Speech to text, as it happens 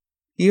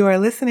You are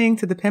listening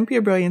to the Pimp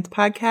Your Brilliance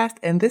podcast,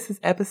 and this is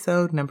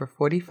episode number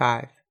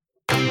 45.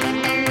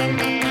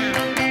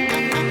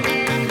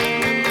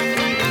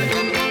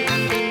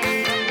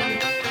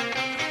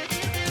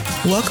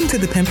 Welcome to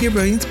the Pimp Your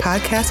Brilliance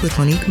podcast with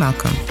Monique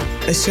Malcolm,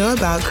 a show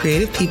about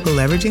creative people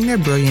leveraging their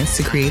brilliance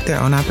to create their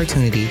own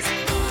opportunities.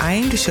 I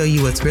aim to show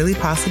you what's really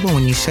possible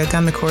when you shut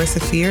down the chorus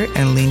of fear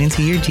and lean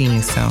into your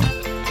genius zone.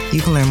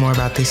 You can learn more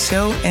about this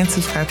show and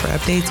subscribe for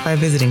updates by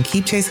visiting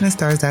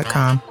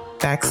keepchasingthestars.com/podcast.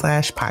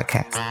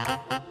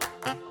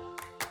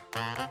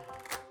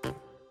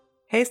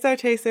 Hey, Star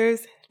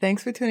Chasers.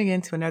 Thanks for tuning in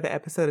to another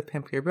episode of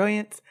Pimp Your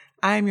Brilliance.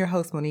 I am your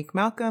host, Monique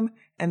Malcolm,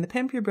 and the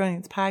Pimp Your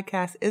Brilliance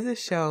podcast is a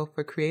show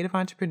for creative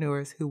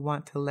entrepreneurs who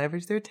want to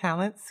leverage their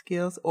talents,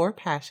 skills, or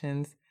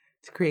passions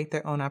to create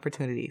their own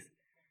opportunities.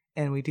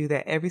 And we do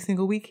that every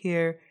single week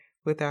here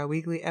with our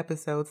weekly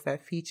episodes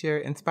that feature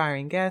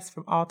inspiring guests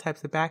from all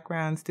types of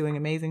backgrounds doing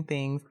amazing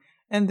things.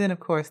 And then, of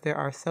course, there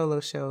are solo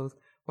shows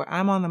where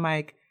I'm on the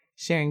mic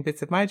sharing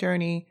bits of my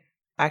journey,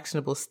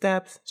 actionable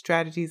steps,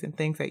 strategies, and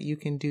things that you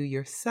can do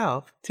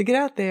yourself to get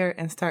out there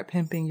and start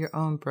pimping your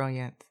own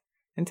brilliance.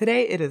 And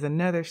today it is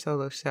another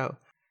solo show.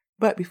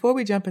 But before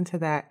we jump into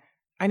that,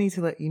 I need to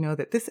let you know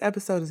that this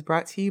episode is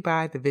brought to you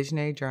by the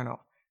Visionary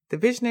Journal. The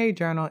Visionary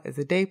Journal is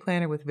a day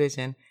planner with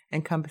vision,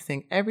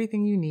 encompassing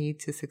everything you need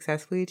to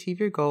successfully achieve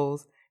your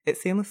goals. It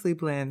seamlessly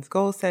blends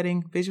goal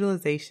setting,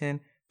 visualization,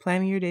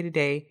 planning your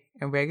day-to-day,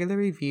 and regular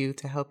review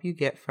to help you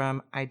get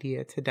from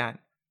idea to done.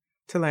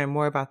 To learn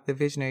more about the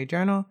Visionary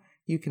Journal,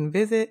 you can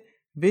visit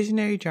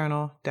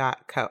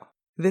visionaryjournal.co.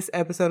 This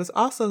episode is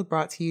also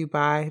brought to you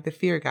by The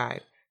Fear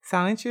Guide.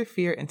 Silence your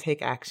fear and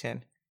take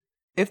action.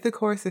 If the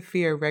chorus of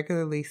fear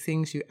regularly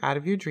sings you out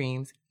of your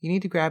dreams, you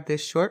need to grab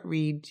this short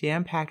read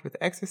jam-packed with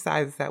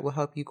exercises that will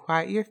help you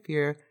quiet your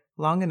fear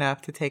long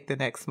enough to take the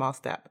next small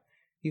step.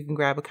 You can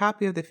grab a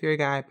copy of The Fear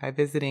Guide by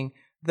visiting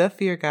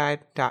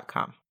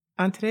thefearguide.com.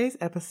 On today's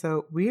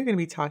episode, we are going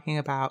to be talking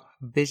about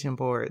vision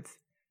boards.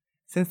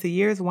 Since the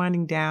year is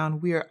winding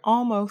down, we are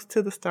almost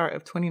to the start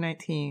of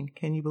 2019.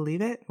 Can you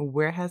believe it?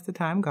 Where has the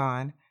time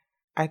gone?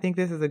 I think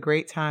this is a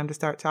great time to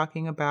start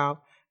talking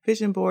about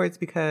vision boards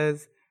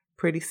because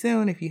pretty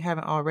soon, if you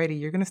haven't already,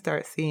 you're going to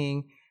start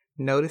seeing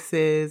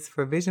notices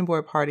for vision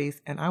board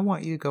parties. And I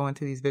want you to go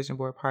into these vision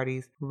board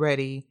parties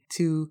ready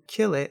to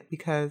kill it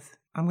because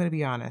I'm going to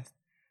be honest.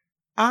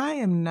 I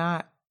am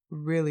not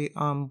really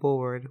on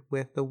board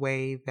with the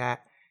way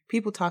that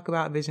people talk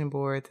about vision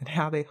boards and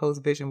how they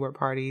host vision board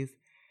parties.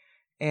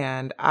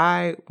 And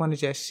I want to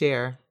just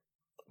share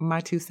my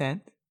 2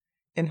 cents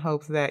in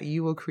hopes that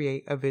you will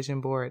create a vision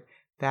board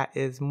that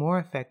is more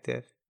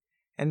effective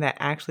and that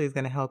actually is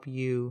going to help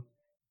you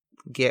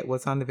get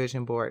what's on the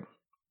vision board.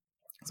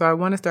 So I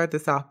want to start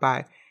this off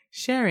by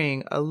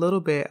sharing a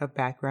little bit of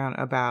background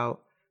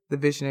about the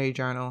Visionary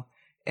Journal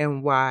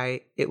and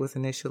why it was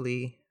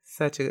initially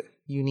such a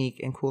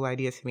unique and cool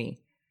idea to me.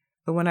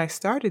 But when I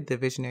started the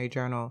Visionary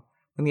Journal,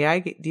 when the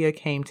idea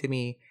came to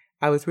me,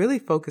 I was really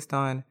focused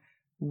on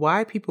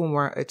why people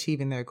weren't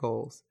achieving their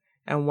goals.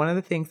 And one of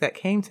the things that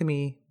came to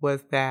me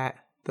was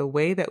that the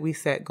way that we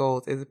set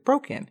goals is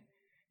broken.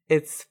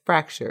 It's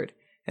fractured.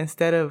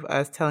 Instead of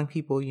us telling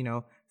people,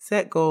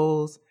 set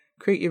goals,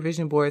 create your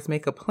vision boards,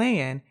 make a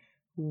plan,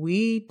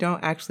 we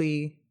don't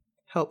actually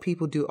help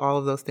people do all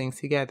of those things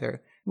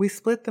together. We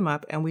split them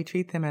up and we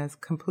treat them as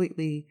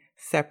completely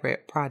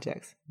separate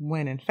projects,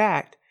 when in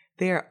fact,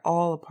 they are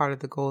all a part of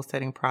the goal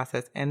setting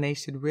process and they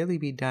should really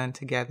be done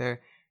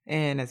together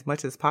and as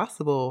much as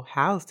possible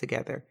housed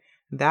together.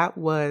 That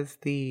was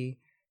the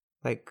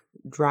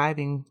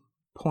driving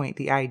point,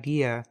 the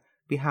idea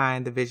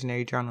behind the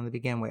Visionary Journal to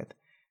begin with.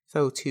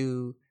 So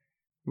to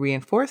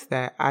reinforce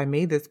that, I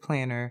made this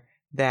planner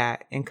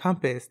that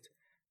encompassed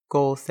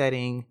goal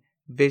setting,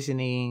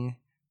 visioning,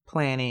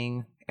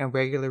 planning, and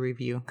regular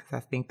review, because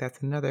I think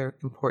that's another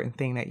important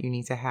thing that you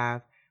need to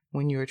have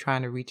when you're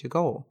trying to reach a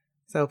goal.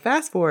 So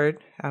fast forward,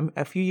 I'm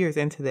a few years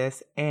into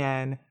this,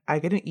 and I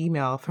get an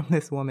email from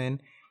this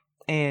woman,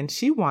 and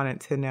she wanted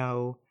to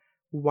know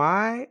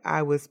why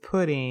I was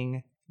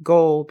putting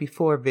goal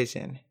before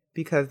vision,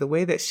 because the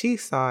way that she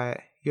saw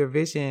it, your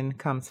vision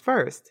comes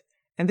first.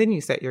 And then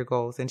you set your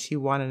goals, and she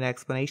wanted an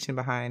explanation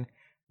behind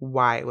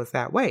why it was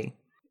that way.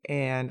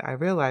 And I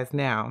realize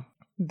now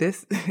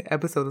this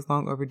episode is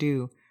long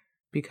overdue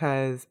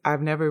because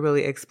I've never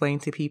really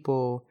explained to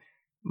people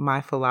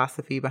my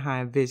philosophy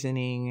behind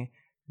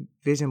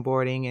vision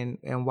boarding,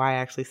 and why I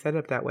actually set it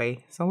up that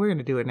way. So we're going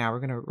to do it now. We're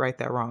going to right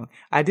that wrong.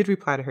 I did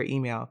reply to her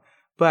email,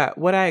 but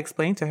what I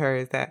explained to her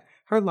is that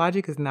her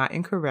logic is not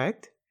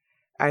incorrect.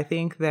 I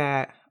think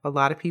that a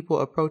lot of people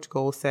approach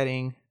goal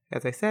setting,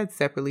 as I said,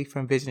 separately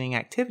from visioning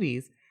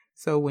activities.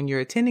 So when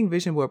you're attending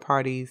vision board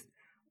parties,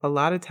 a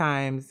lot of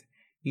times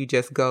you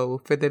just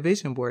go for the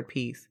vision board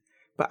piece.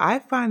 But I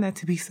find that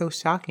to be so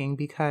shocking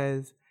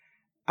because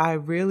I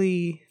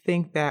really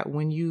think that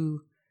when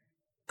you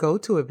go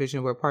to a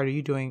vision board party,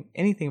 you're doing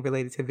anything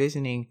related to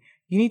visioning,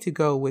 you need to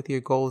go with your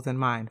goals in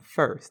mind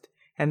first.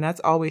 And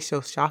that's always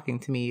so shocking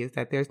to me, is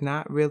that there's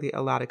not really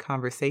a lot of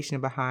conversation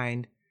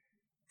behind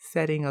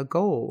setting a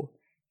goal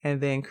and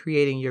then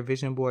creating your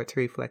vision board to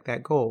reflect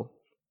that goal.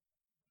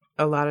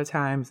 A lot of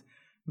times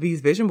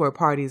these vision board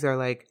parties are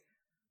like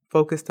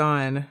focused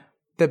on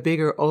the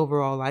bigger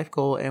overall life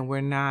goal, and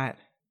we're not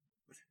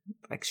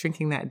like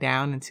shrinking that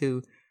down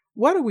into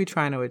what are we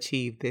trying to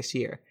achieve this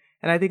year.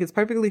 And I think it's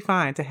perfectly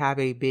fine to have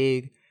a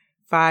big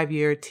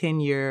 5-year,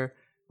 10-year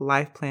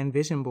life plan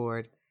vision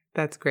board.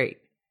 That's great.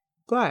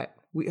 But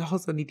we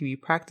also need to be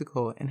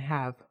practical and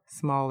have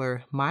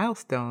smaller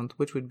milestones,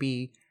 which would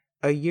be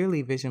a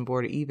yearly vision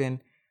board or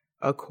even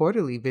a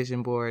quarterly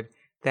vision board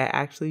that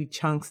actually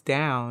chunks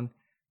down,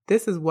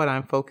 this is what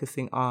I'm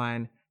focusing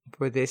on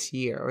for this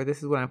year, or this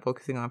is what I'm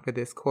focusing on for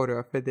this quarter,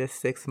 or for this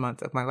 6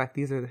 months of my life.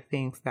 These are the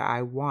things that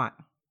I want.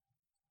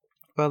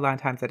 But a lot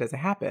of times that doesn't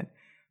happen.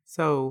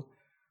 So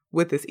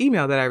with this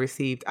email that I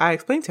received, I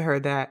explained to her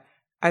that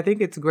I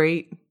think it's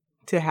great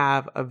to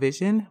have a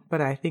vision,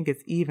 but I think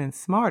it's even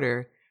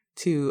smarter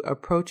to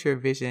approach your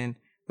vision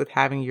with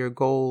having your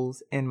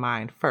goals in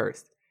mind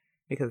first.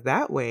 Because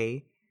that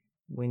way,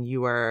 when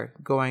you are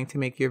going to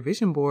make your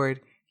vision board,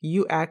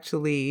 you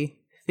actually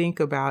think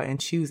about and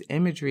choose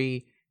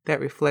imagery that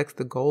reflects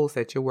the goals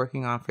that you're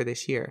working on for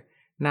this year,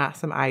 not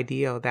some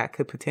ideal that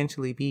could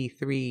potentially be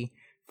 3,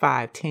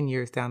 5, 10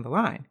 years down the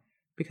line,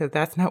 because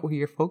that's not what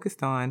you're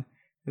focused on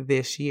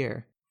this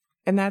year.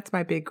 And that's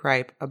my big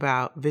gripe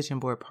about vision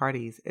board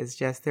parties, is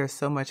just there's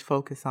so much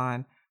focus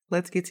on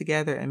let's get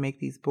together and make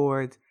these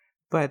boards,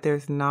 but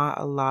there's not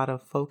a lot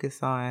of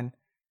focus on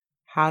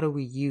how do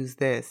we use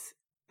this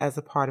as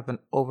a part of an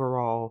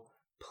overall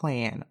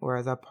plan or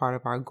as a part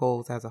of our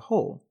goals as a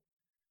whole.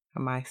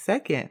 My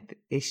second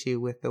issue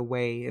with the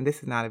way, and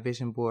this is not a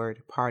vision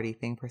board party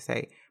thing per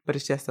se, but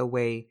it's just a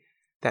way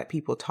that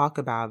people talk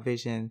about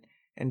vision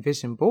and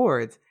vision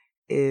boards,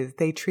 is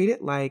they treat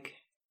it like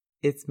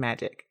it's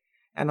magic.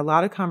 And a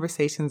lot of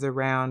conversations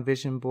around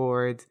vision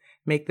boards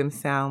make them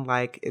sound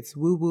like it's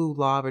woo-woo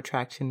law of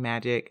attraction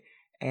magic.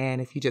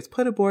 And if you just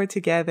put a board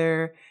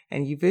together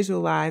and you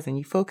visualize and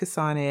you focus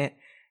on it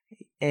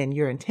and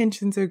your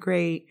intentions are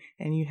great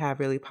and you have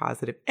really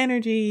positive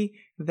energy,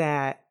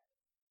 that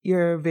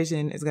your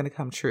vision is going to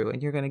come true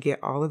and you're going to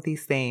get all of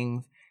these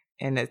things,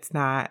 and it's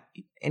not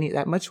any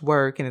that much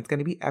work and it's going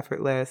to be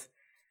effortless.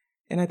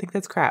 And I think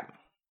that's crap.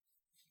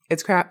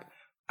 It's crap.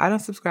 I don't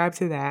subscribe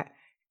to that.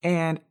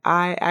 And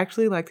I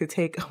actually like to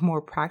take a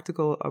more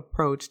practical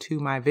approach to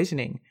my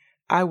visioning.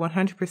 I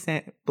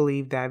 100%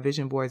 believe that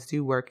vision boards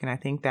do work. And I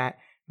think that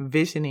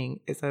visioning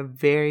is a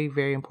very,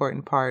 very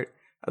important part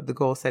of the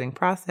goal setting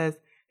process.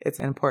 It's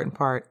an important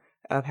part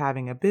of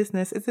having a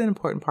business. It's an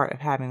important part of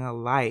having a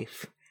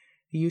life.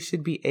 You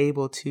should be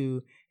able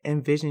to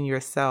envision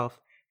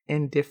yourself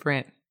in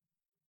different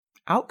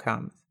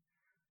outcomes.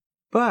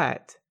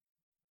 But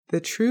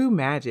the true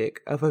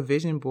magic of a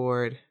vision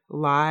board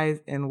lies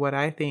in what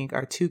I think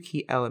are 2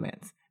 key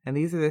elements. And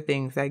these are the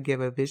things that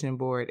give a vision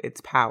board its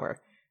power.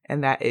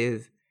 And that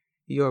is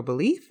your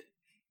belief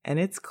and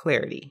its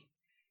clarity.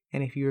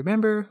 And if you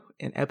remember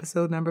in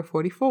episode number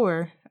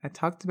 44, I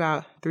talked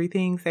about 3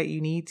 things that you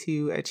need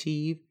to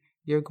achieve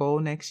your goal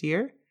next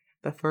year.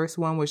 The first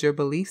one was your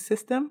belief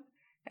system.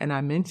 And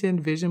I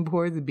mentioned vision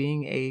boards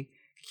being a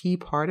key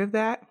part of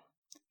that.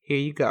 Here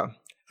you go.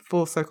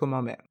 Full circle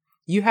moment.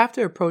 You have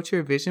to approach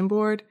your vision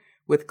board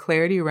with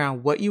clarity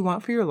around what you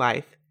want for your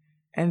life.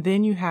 And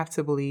then you have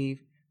to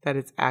believe that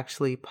it's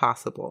actually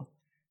possible.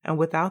 And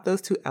without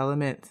those 2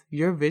 elements,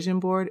 your vision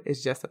board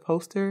is just a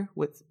poster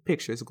with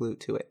pictures glued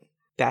to it.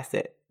 That's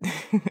it.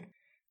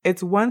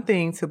 It's one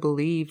thing to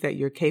believe that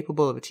you're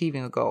capable of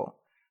achieving a goal,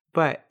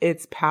 but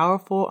it's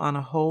powerful on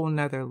a whole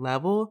nother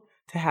level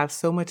to have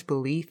so much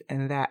belief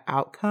in that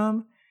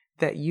outcome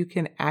that you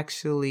can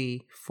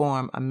actually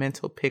form a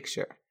mental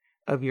picture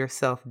of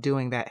yourself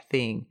doing that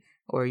thing,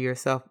 or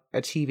yourself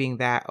achieving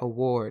that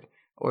award,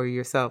 or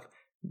yourself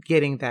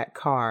getting that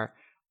car,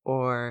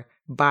 or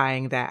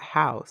buying that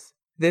house.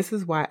 This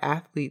is why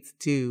athletes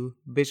do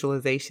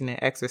visualization and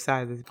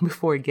exercises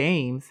before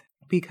games,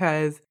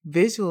 because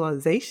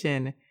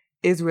visualization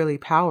is really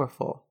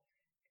powerful.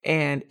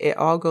 And it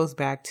all goes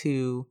back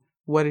to,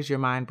 what does your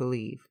mind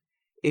believe?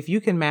 If you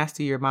can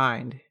master your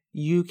mind,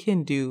 you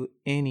can do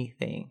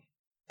anything.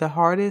 The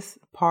hardest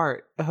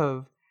part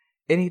of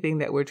anything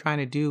that we're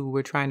trying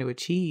to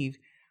achieve,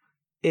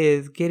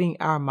 is getting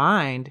our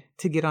mind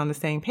to get on the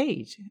same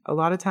page. A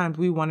lot of times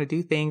we want to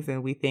do things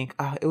and we think,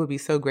 oh, it would be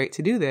so great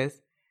to do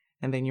this.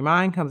 And then your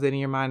mind comes in and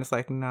your mind is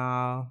like,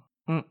 no,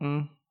 I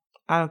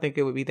don't think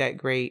it would be that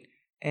great.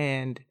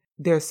 And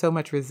there's so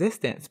much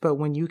resistance. But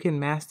when you can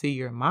master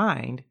your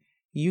mind,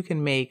 you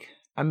can make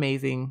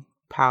amazing,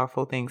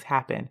 powerful things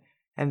happen.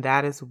 And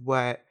that is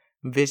what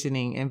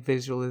visioning and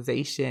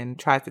visualization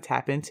tries to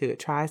tap into. It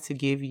tries to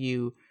give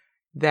you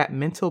that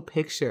mental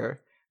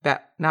picture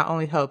that not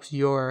only helps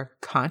your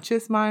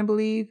conscious mind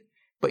believe,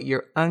 but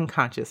your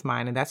unconscious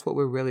mind. And that's what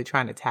we're really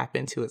trying to tap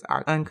into, is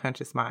our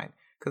unconscious mind.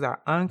 Because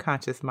our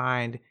unconscious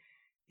mind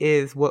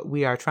is what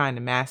we are trying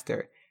to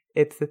master.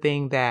 It's the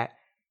thing that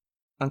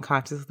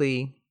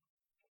unconsciously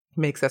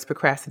makes us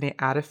procrastinate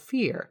out of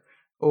fear,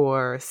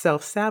 or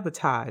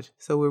self-sabotage.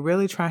 So we're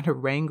really trying to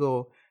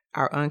wrangle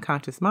our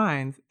unconscious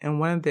minds. And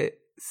one of the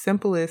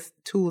simplest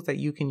tools that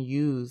you can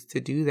use to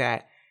do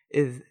that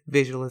is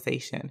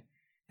visualization.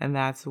 And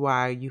that's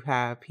why you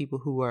have people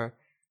who are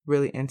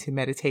really into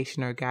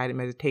meditation or guided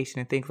meditation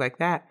and things like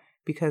that,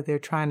 because they're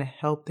trying to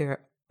help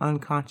their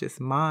unconscious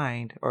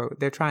mind, or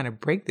they're trying to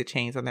break the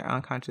chains on their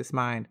unconscious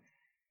mind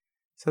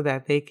so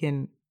that they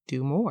can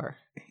do more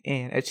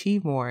and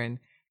achieve more and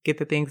get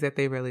the things that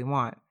they really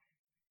want.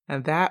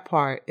 And that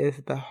part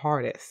is the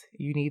hardest.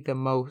 You need the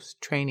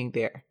most training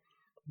there.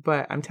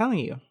 But I'm telling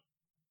you,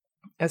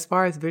 as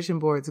far as vision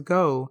boards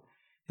go,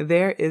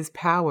 there is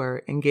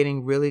power in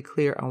getting really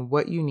clear on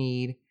what you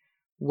need,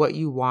 what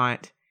you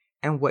want,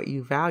 and what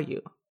you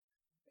value.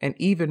 And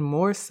even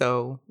more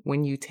so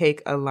when you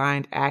take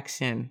aligned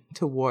action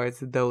towards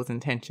those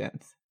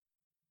intentions.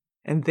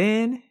 And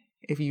then,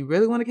 if you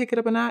really want to kick it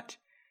up a notch,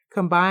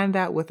 combine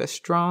that with a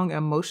strong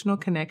emotional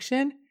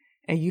connection,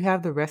 and you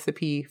have the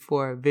recipe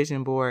for a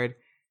vision board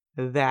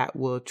that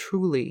will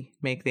truly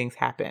make things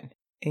happen.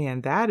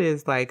 And that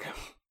is like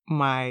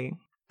my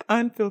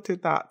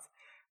unfiltered thoughts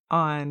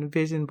on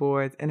vision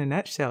boards in a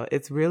nutshell.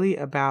 It's really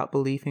about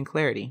belief and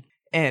clarity,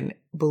 and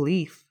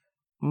belief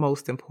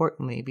most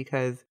importantly,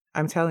 because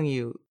I'm telling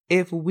you,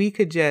 if we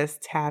could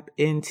just tap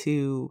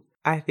into,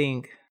 I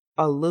think,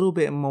 a little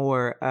bit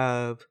more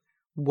of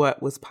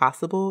what was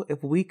possible,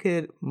 if we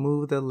could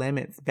move the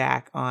limits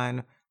back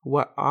on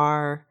what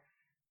our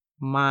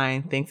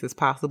mind thinks is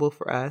possible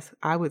for us,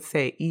 I would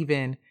say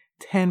even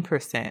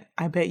 10%,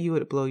 I bet you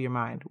would blow your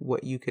mind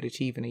what you could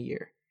achieve in a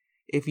year.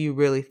 If you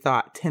really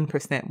thought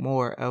 10%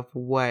 more of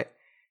what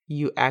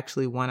you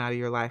actually want out of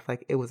your life,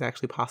 like it was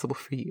actually possible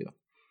for you.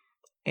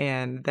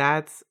 And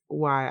that's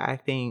why I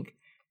think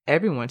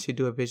everyone should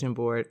do a vision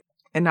board.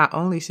 And not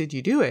only should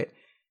you do it,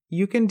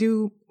 you can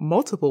do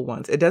multiple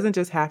ones. It doesn't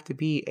just have to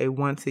be a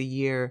once a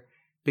year,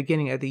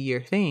 beginning of the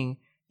year thing.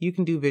 You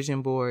can do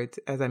vision boards,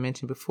 as I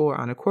mentioned before,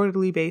 on a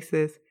quarterly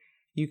basis.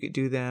 You could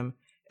do them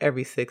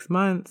every 6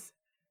 months.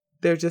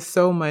 There's just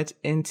so much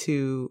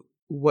into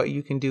what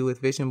you can do with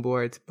vision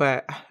boards.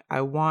 But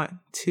I want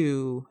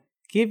to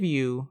give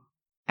you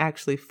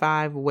actually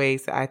 5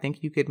 ways that I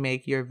think you could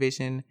make your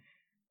vision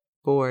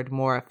board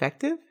more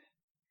effective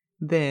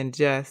than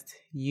just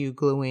you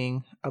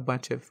gluing a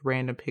bunch of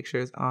random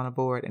pictures on a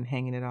board and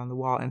hanging it on the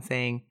wall and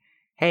saying,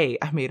 hey,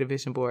 I made a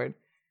vision board,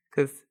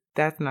 because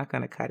that's not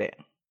going to cut it.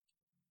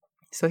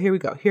 So here we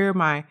go. Here are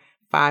my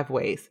 5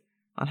 ways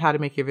on how to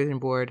make your vision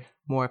board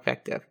more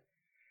effective.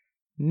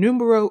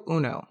 Numero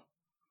uno,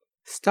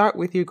 start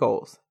with your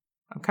goals.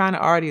 I've kind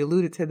of already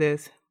alluded to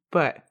this,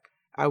 but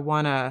I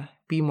want to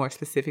be more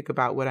specific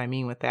about what I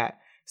mean with that.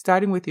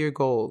 Starting with your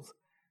goals.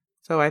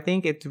 So I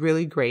think it's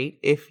really great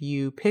if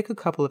you pick a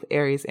couple of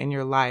areas in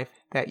your life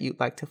that you'd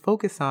like to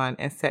focus on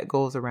and set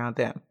goals around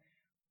them.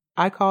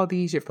 I call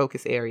these your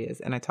focus areas,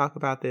 and I talk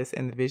about this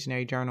in the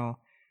Visionary Journal.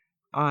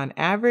 On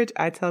average,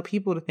 I tell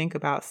people to think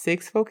about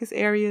 6 focus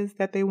areas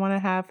that they want to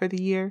have for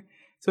the year.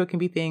 So it can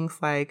be things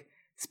like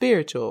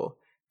spiritual,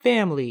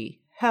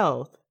 family,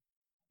 health,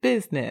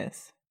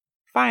 business,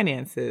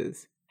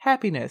 finances,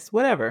 happiness,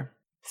 whatever.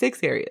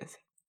 6 areas.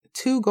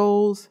 2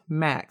 goals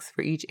max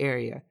for each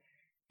area.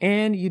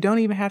 And you don't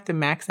even have to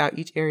max out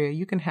each area.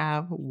 You can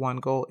have 1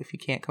 goal if you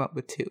can't come up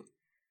with 2.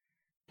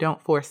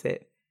 Don't force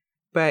it.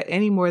 But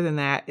any more than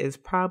that is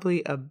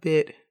probably a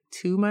bit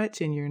too much,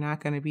 and you're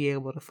not going to be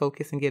able to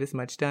focus and get as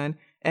much done.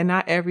 And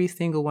not every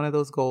single one of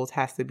those goals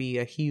has to be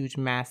a huge,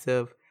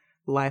 massive,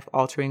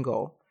 life-altering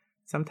goal.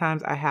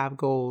 Sometimes I have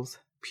goals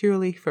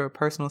purely for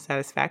personal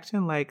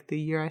satisfaction, like the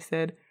year I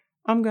said,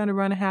 I'm going to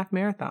run a half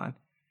marathon.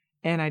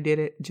 And I did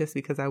it just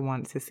because I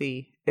wanted to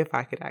see if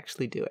I could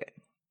actually do it.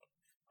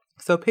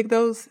 So pick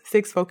those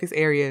 6 focus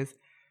areas,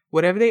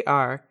 whatever they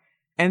are,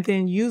 and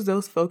then use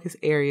those focus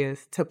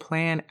areas to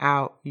plan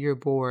out your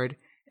board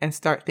and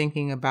start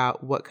thinking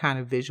about what kind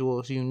of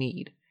visuals you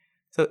need.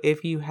 So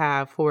if you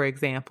have, for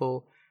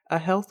example, a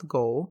health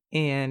goal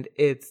and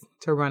it's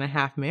to run a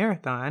half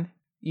marathon,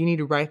 you need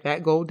to write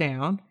that goal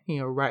down,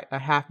 write a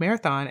half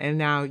marathon, and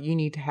now you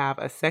need to have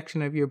a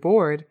section of your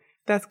board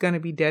that's going to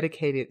be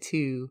dedicated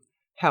to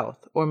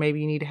health. Or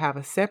maybe you need to have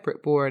a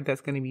separate board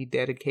that's going to be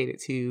dedicated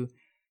to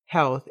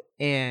health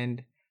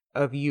and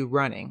of you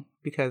running,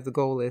 because the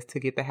goal is to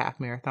get the half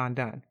marathon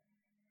done.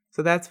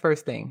 So that's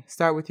first thing.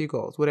 Start with your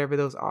goals, whatever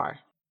those are.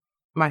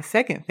 My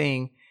second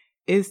thing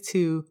is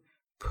to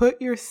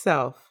put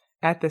yourself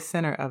at the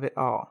center of it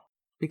all,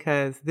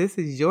 because this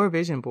is your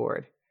vision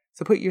board.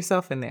 So put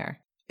yourself in there.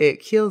 It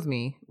kills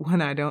me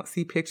when I don't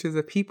see pictures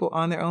of people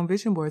on their own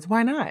vision boards.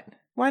 Why not?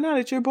 Why not?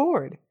 It's your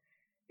board.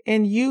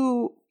 And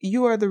you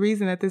are the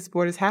reason that this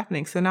board is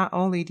happening. So not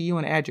only do you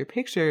want to add your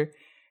picture,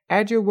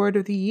 add your word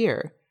of the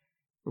year.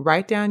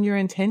 Write down your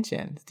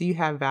intentions. Do you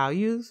have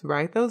values?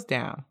 Write those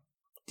down.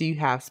 Do you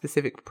have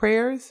specific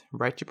prayers?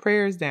 Write your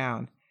prayers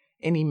down.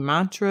 Any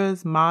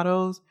mantras,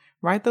 mottos?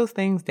 Write those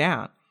things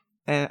down.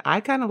 And I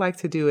kind of like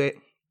to do it,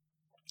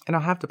 and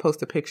I'll have to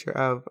post a picture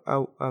of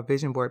a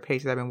vision board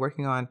page that I've been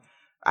working on.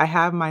 I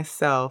have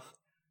myself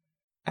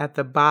at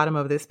the bottom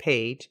of this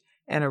page,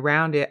 and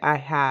around it I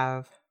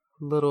have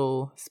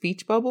little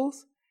speech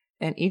bubbles,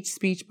 and each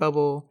speech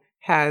bubble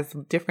has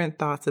different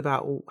thoughts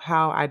about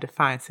how I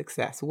define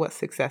success, what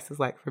success is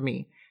like for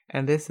me.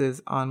 And this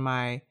is in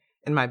my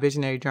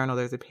visionary journal.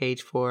 There's a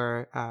page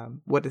for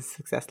what does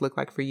success look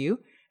like for you,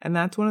 and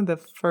that's one of the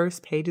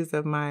first pages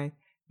of my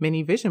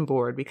mini vision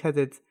board, because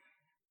it's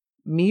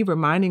me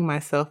reminding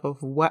myself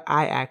of what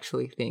I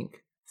actually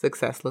think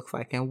success looks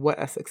like and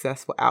what a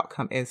successful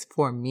outcome is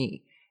for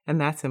me. And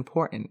that's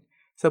important.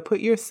 So put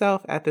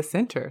yourself at the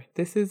center.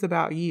 This is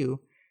about you.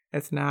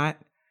 It's not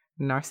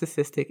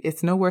narcissistic.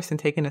 It's no worse than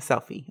taking a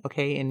selfie,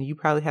 okay? And you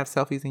probably have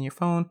selfies in your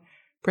phone.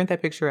 Print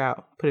that picture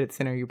out, put it at the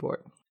center of your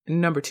board.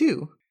 Number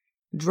 2,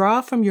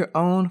 draw from your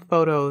own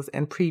photos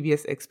and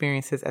previous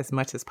experiences as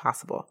much as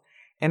possible.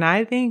 And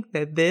I think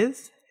that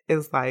this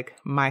is like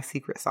my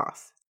secret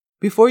sauce.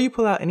 Before you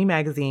pull out any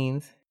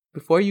magazines,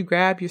 before you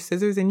grab your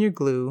scissors and your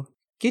glue,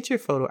 get your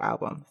photo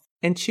albums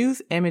and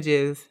choose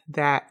images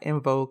that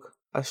invoke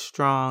a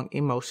strong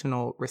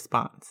emotional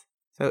response.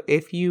 So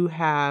if you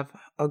have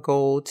a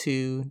goal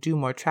to do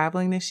more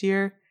traveling this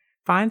year,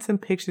 find some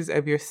pictures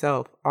of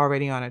yourself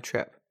already on a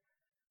trip.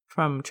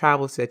 From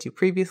travels that you've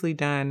previously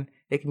done,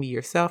 it can be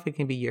yourself, it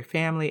can be your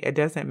family, it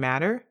doesn't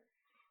matter.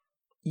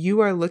 You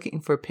are looking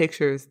for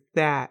pictures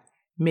that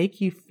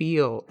make you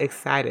feel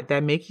excited,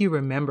 that make you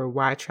remember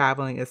why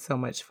traveling is so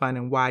much fun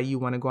and why you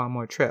want to go on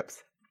more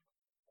trips.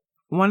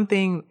 One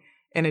thing,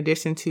 in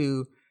addition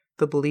to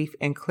the belief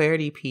and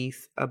clarity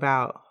piece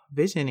about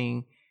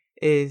visioning,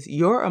 is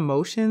your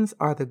emotions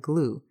are the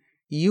glue.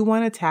 You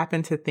want to tap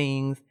into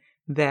things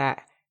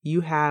that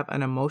you have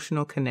an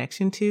emotional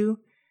connection to,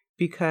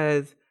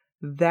 because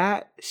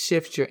that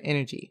shifts your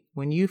energy.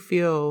 When you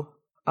feel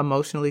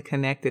emotionally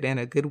connected in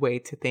a good way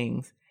to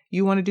things,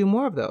 you want to do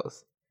more of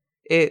those.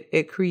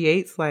 It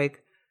creates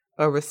like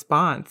a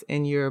response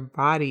in your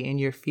body and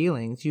your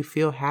feelings. You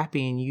feel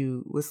happy, and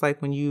it's like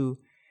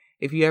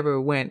if you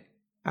ever went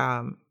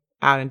out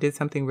and did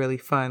something really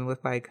fun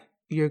with like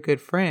your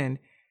good friend,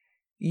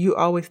 you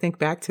always think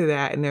back to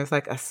that and there's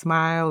like a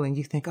smile and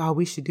you think, oh,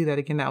 we should do that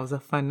again. That was a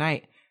fun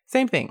night.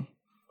 Same thing,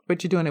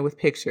 but you're doing it with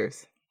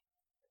pictures.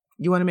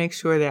 You want to make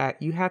sure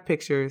that you have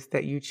pictures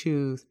that you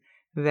choose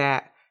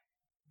that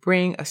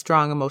bring a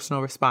strong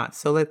emotional response.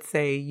 So let's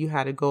say you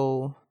had a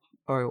goal,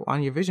 or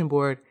on your vision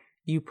board,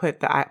 you put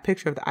the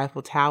picture of the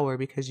Eiffel Tower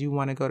because you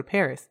want to go to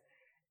Paris.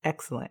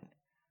 Excellent.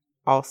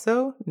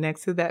 Also,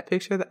 next to that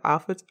picture of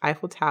the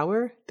Eiffel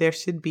Tower, there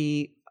should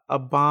be a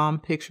bomb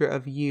picture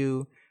of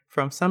you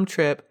from some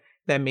trip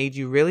that made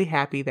you really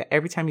happy, that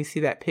every time you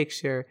see that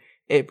picture,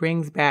 it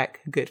brings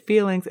back good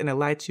feelings and it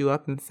lights you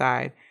up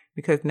inside,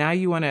 because now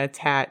you want to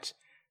attach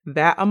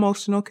that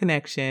emotional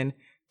connection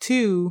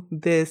to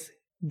this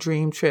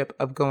dream trip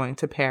of going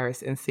to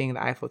Paris and seeing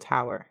the Eiffel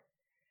Tower.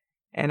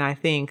 And I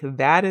think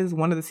that is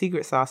one of the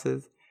secret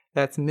sauces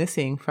that's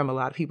missing from a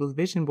lot of people's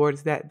vision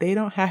boards, that they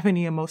don't have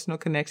any emotional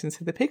connections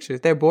to the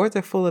pictures. Their boards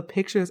are full of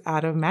pictures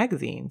out of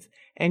magazines,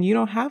 and you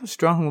don't have a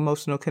strong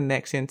emotional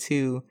connection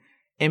to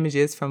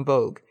images from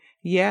Vogue.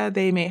 Yeah,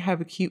 they may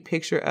have a cute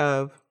picture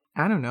of,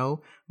 I don't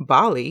know,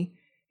 Bali,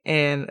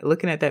 and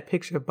looking at that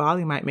picture of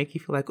Bali might make you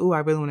feel like, oh, I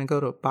really want to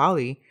go to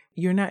Bali.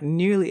 You're not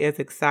nearly as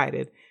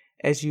excited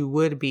as you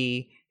would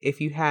be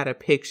if you had a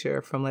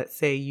picture from, let's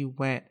say you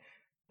went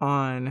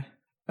on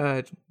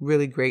a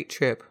really great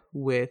trip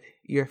with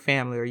your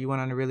family, or you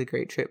went on a really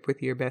great trip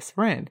with your best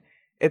friend.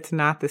 It's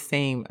not the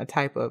same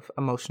type of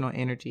emotional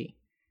energy.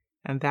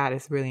 And that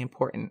is really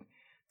important.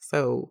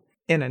 So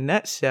in a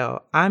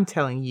nutshell, I'm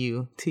telling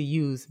you to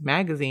use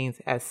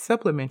magazines as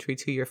supplementary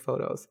to your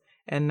photos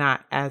and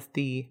not as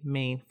the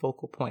main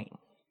focal point.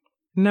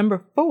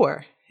 Number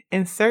 4,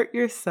 insert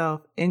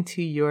yourself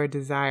into your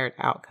desired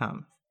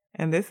outcomes.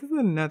 And this is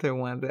another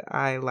one that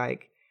I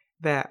like,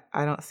 that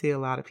I don't see a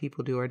lot of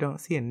people do, or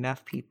don't see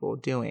enough people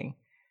doing.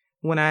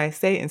 When I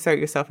say insert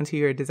yourself into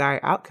your desired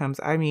outcomes,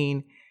 I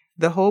mean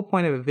the whole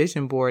point of a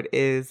vision board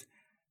is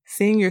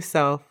seeing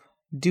yourself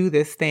do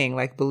this thing,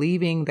 like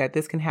believing that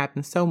this can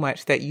happen so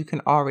much that you can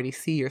already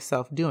see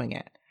yourself doing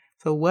it.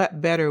 So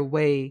what better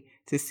way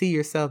to see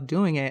yourself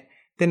doing it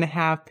than to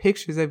have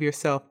pictures of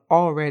yourself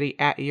already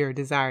at your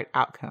desired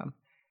outcome?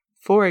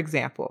 For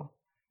example,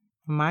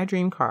 my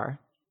dream car,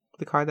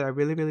 the car that I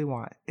really, really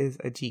want, is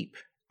a Jeep.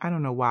 I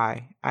don't know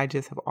why. I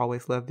just have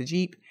always loved the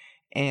Jeep,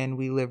 and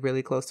we live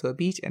really close to a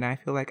beach, and I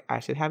feel like I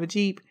should have a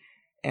Jeep,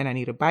 and I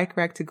need a bike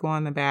rack to go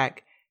on the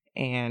back,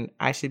 and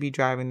I should be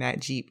driving that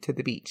Jeep to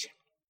the beach.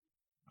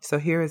 So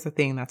here is the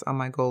thing that's on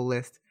my goal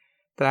list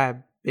that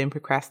I've been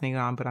procrastinating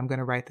on, but I'm going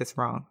to right this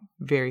wrong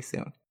very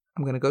soon.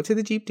 I'm going to go to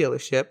the Jeep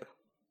dealership.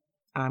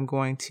 I'm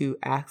going to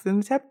ask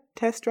them to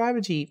test drive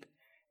a Jeep,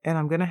 and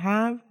I'm going to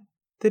have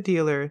the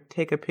dealer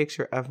take a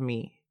picture of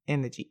me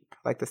in the Jeep,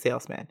 like the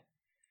salesman.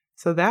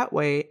 So that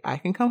way I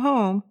can come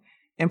home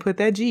and put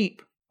that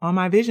Jeep on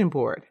my vision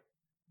board.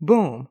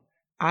 Boom.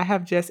 I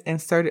have just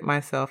inserted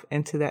myself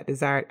into that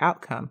desired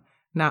outcome.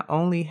 Not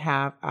only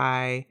have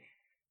I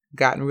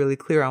gotten really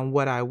clear on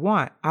what I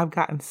want, I've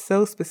gotten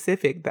so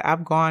specific that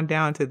I've gone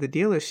down to the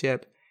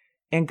dealership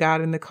and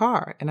got in the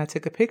car and I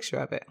took a picture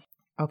of it.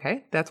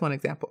 Okay, that's one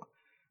example.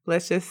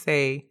 Let's just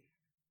say,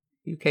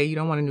 okay, you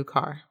don't want a new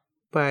car,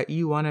 but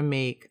you want to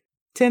make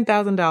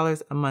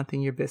 $10,000 a month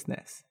in your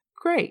business.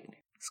 Great.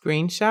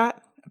 Screenshot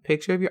a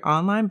picture of your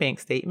online bank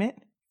statement,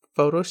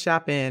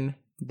 Photoshop in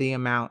the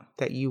amount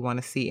that you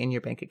want to see in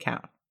your bank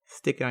account.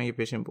 Stick it on your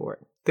vision board.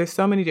 There's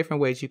so many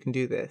different ways you can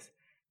do this.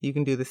 You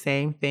can do the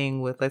same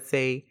thing with, let's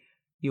say,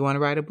 you want to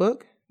write a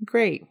book?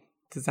 Great.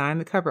 Design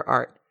the cover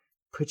art.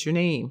 Put your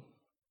name.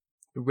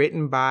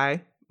 Written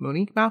by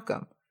Monique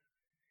Malcolm.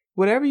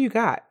 Whatever you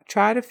got,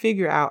 try to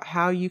figure out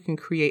how you can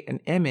create an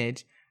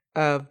image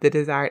of the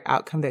desired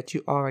outcome that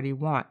you already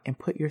want and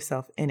put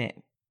yourself in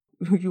it.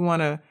 You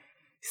want to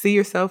see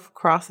yourself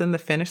crossing the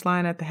finish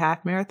line at the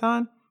half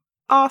marathon?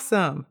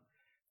 Awesome.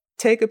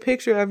 Take a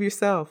picture of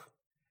yourself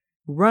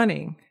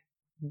running.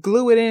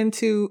 Glue it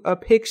into a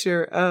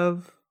picture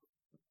of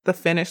the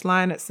finish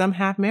line at some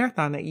half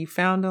marathon that you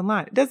found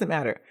online. It doesn't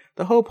matter.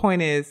 The whole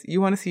point is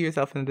you want to see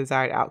yourself in a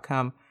desired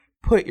outcome.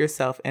 Put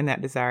yourself in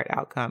that desired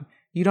outcome.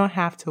 You don't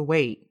have to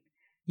wait.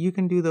 You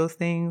can do those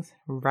things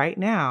right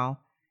now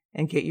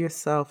and get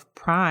yourself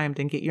primed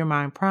and get your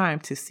mind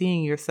primed to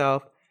seeing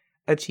yourself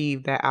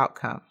achieve that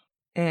outcome.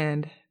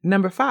 And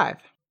number 5,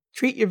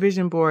 treat your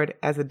vision board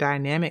as a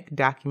dynamic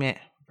document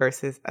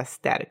versus a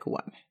static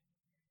one.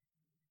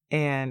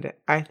 And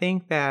I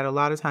think that a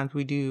lot of times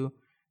we do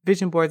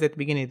vision boards at the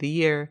beginning of the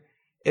year.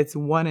 It's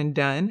one and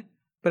done,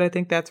 but I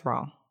think that's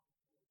wrong.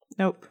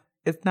 Nope,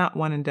 it's not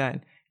one and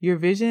done. Your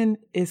vision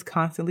is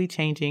constantly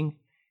changing.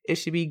 It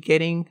should be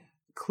getting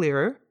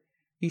clearer.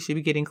 You should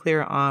be getting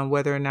clearer on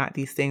whether or not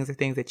these things are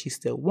things that you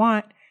still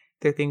want.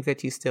 They're things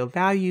that you still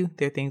value.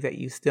 They're things that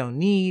you still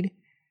need.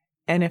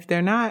 And if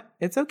they're not,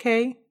 it's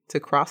okay to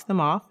cross them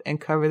off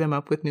and cover them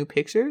up with new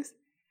pictures.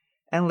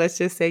 And let's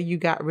just say you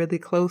got really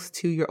close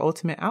to your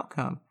ultimate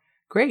outcome.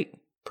 Great.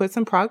 Put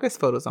some progress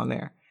photos on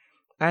there.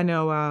 I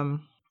know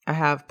I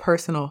have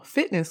personal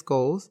fitness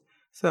goals.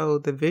 So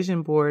the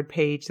vision board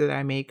page that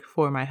I make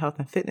for my health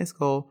and fitness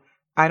goal,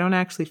 I don't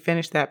actually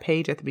finish that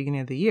page at the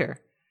beginning of the year.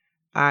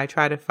 I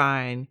try to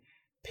find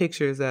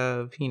pictures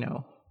of,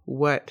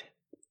 what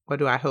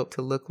do I hope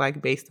to look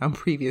like based on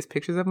previous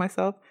pictures of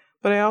myself.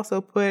 But I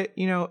also put,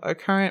 a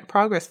current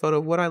progress photo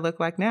of what I look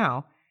like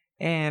now.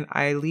 And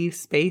I leave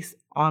space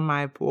on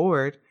my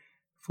board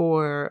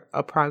for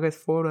a progress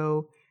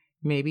photo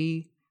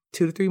maybe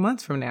 2 to 3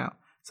 months from now.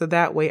 So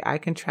that way I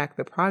can track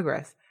the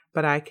progress,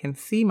 but I can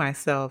see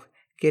myself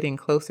getting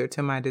closer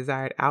to my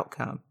desired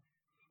outcome.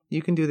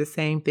 You can do the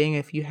same thing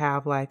if you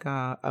have like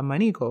a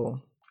money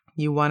goal.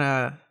 You want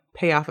to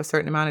pay off a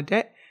certain amount of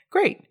debt?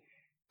 Great.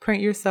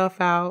 Print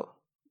yourself out,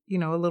 a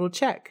little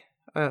check,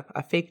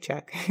 a fake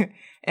check,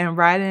 and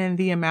write in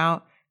the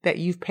amount that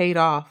you've paid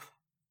off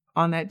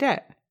on that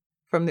debt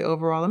from the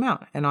overall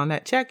amount. And on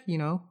that check,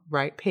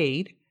 write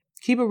paid.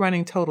 Keep a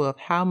running total of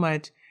how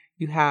much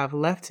you have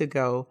left to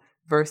go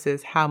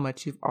versus how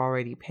much you've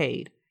already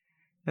paid.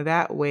 Now,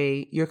 that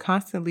way, you're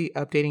constantly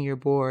updating your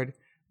board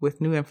with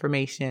new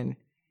information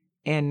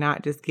and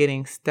not just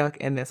getting stuck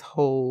in this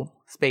whole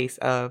space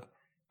of,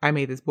 I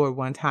made this board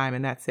one time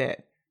and that's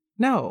it.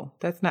 No,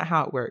 that's not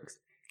how it works.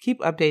 Keep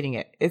updating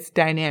it. It's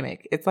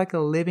dynamic. It's like a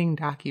living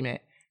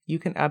document. You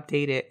can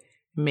update it,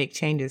 make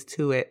changes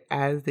to it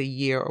as the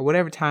year or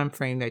whatever time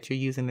frame that you're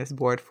using this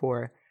board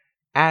for,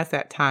 as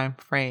that time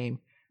frame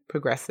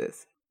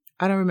progresses.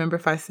 I don't remember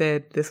if I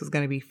said this was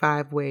going to be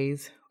 5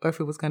 ways or if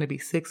it was going to be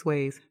 6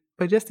 ways,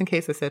 but just in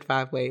case I said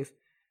 5 ways,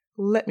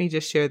 let me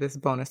just share this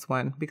bonus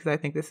one because I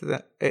think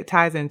it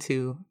ties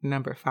into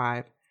number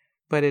 5,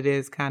 but it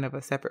is kind of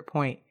a separate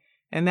point.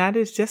 And that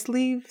is just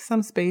leave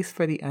some space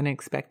for the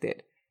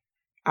unexpected.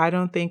 I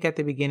don't think at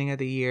the beginning of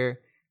the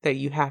year that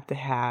you have to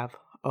have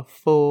a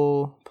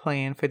full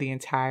plan for the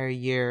entire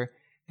year,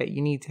 that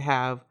you need to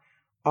have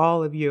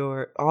all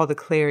the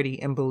clarity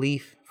and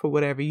belief for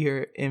whatever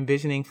you're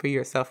envisioning for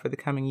yourself for the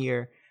coming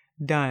year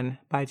done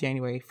by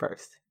January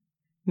 1st.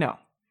 No,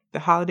 the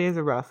holidays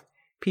are rough.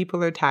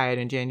 People are tired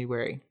in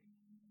January.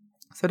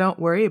 So don't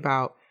worry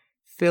about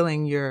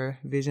filling your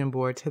vision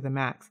board to the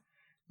max.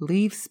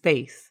 Leave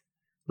space.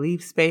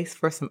 Leave space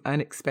for some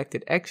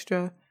unexpected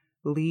extra.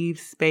 Leave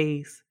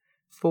space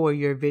for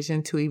your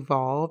vision to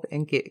evolve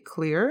and get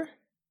clearer.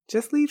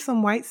 Just leave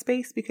some white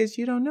space because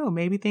you don't know.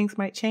 Maybe things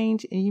might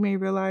change and you may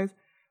realize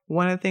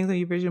one of the things on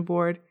your vision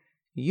board,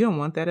 you don't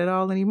want that at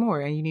all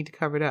anymore and you need to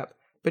cover it up.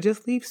 But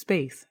just leave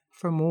space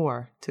for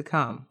more to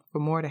come, for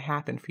more to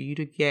happen, for you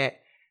to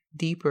get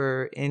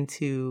deeper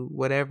into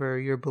whatever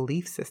your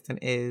belief system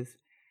is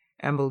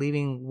and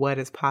believing what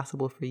is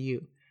possible for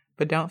you.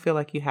 But don't feel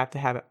like you have to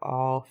have it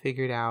all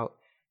figured out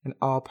and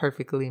all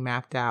perfectly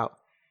mapped out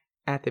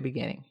at the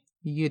beginning.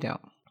 You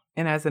don't.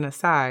 And as an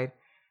aside,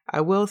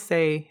 I will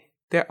say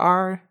there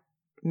are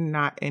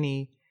not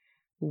any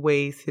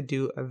ways to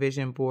do a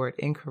vision board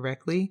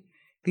incorrectly.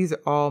 These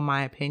are all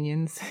my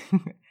opinions.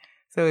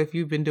 So if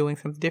you've been doing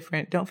something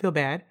different, don't feel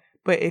bad.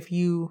 But if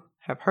you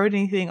have heard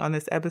anything on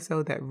this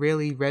episode that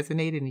really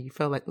resonated and you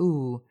felt like,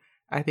 ooh,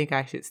 I think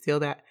I should steal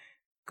that,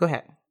 go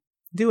ahead.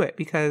 do it,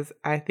 because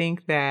I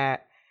think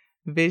that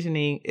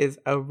visioning is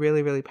a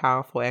really, really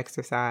powerful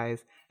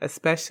exercise,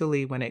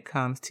 especially when it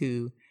comes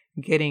to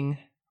getting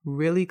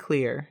really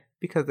clear,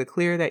 because the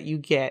clearer that you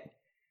get,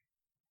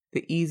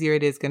 the easier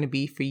it is going to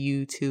be for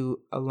you to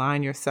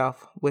align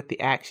yourself with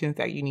the actions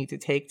that you need to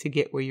take to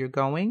get where you're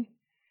going.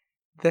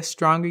 The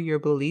stronger your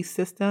belief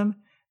system,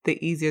 the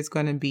easier it's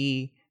going to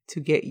be to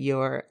get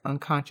your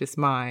unconscious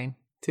mind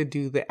to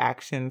do the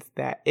actions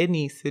that it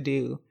needs to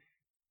do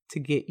to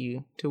get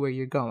you to where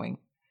you're going.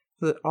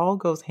 So it all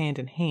goes hand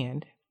in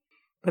hand.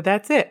 But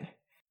that's it.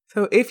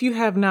 So if you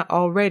have not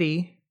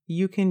already,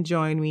 you can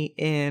join me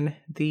in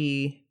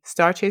the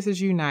Star Chasers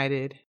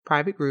United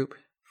private group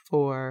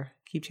for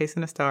Keep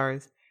Chasing the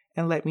Stars,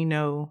 and let me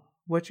know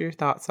what your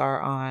thoughts are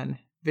on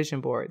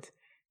vision boards.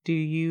 Do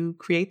you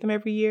create them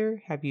every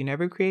year? Have you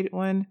never created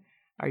one?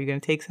 Are you going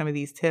to take some of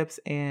these tips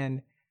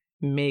and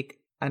make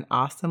an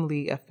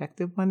awesomely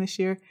effective one this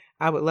year?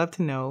 I would love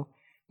to know.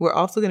 We're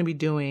also going to be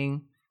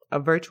doing a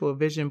virtual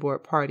vision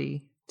board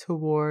party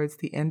towards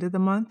the end of the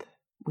month.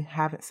 We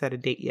haven't set a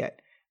date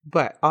yet,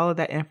 but all of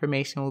that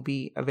information will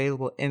be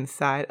available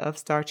inside of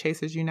Star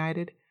Chasers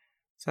United.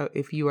 So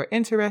if you are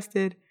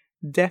interested,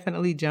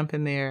 definitely jump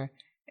in there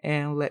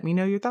and let me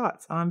know your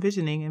thoughts on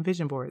visioning and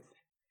vision boards.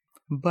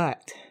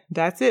 But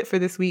that's it for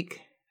this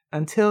week.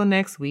 Until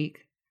next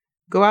week,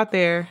 go out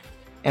there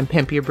and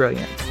pimp your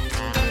brilliance.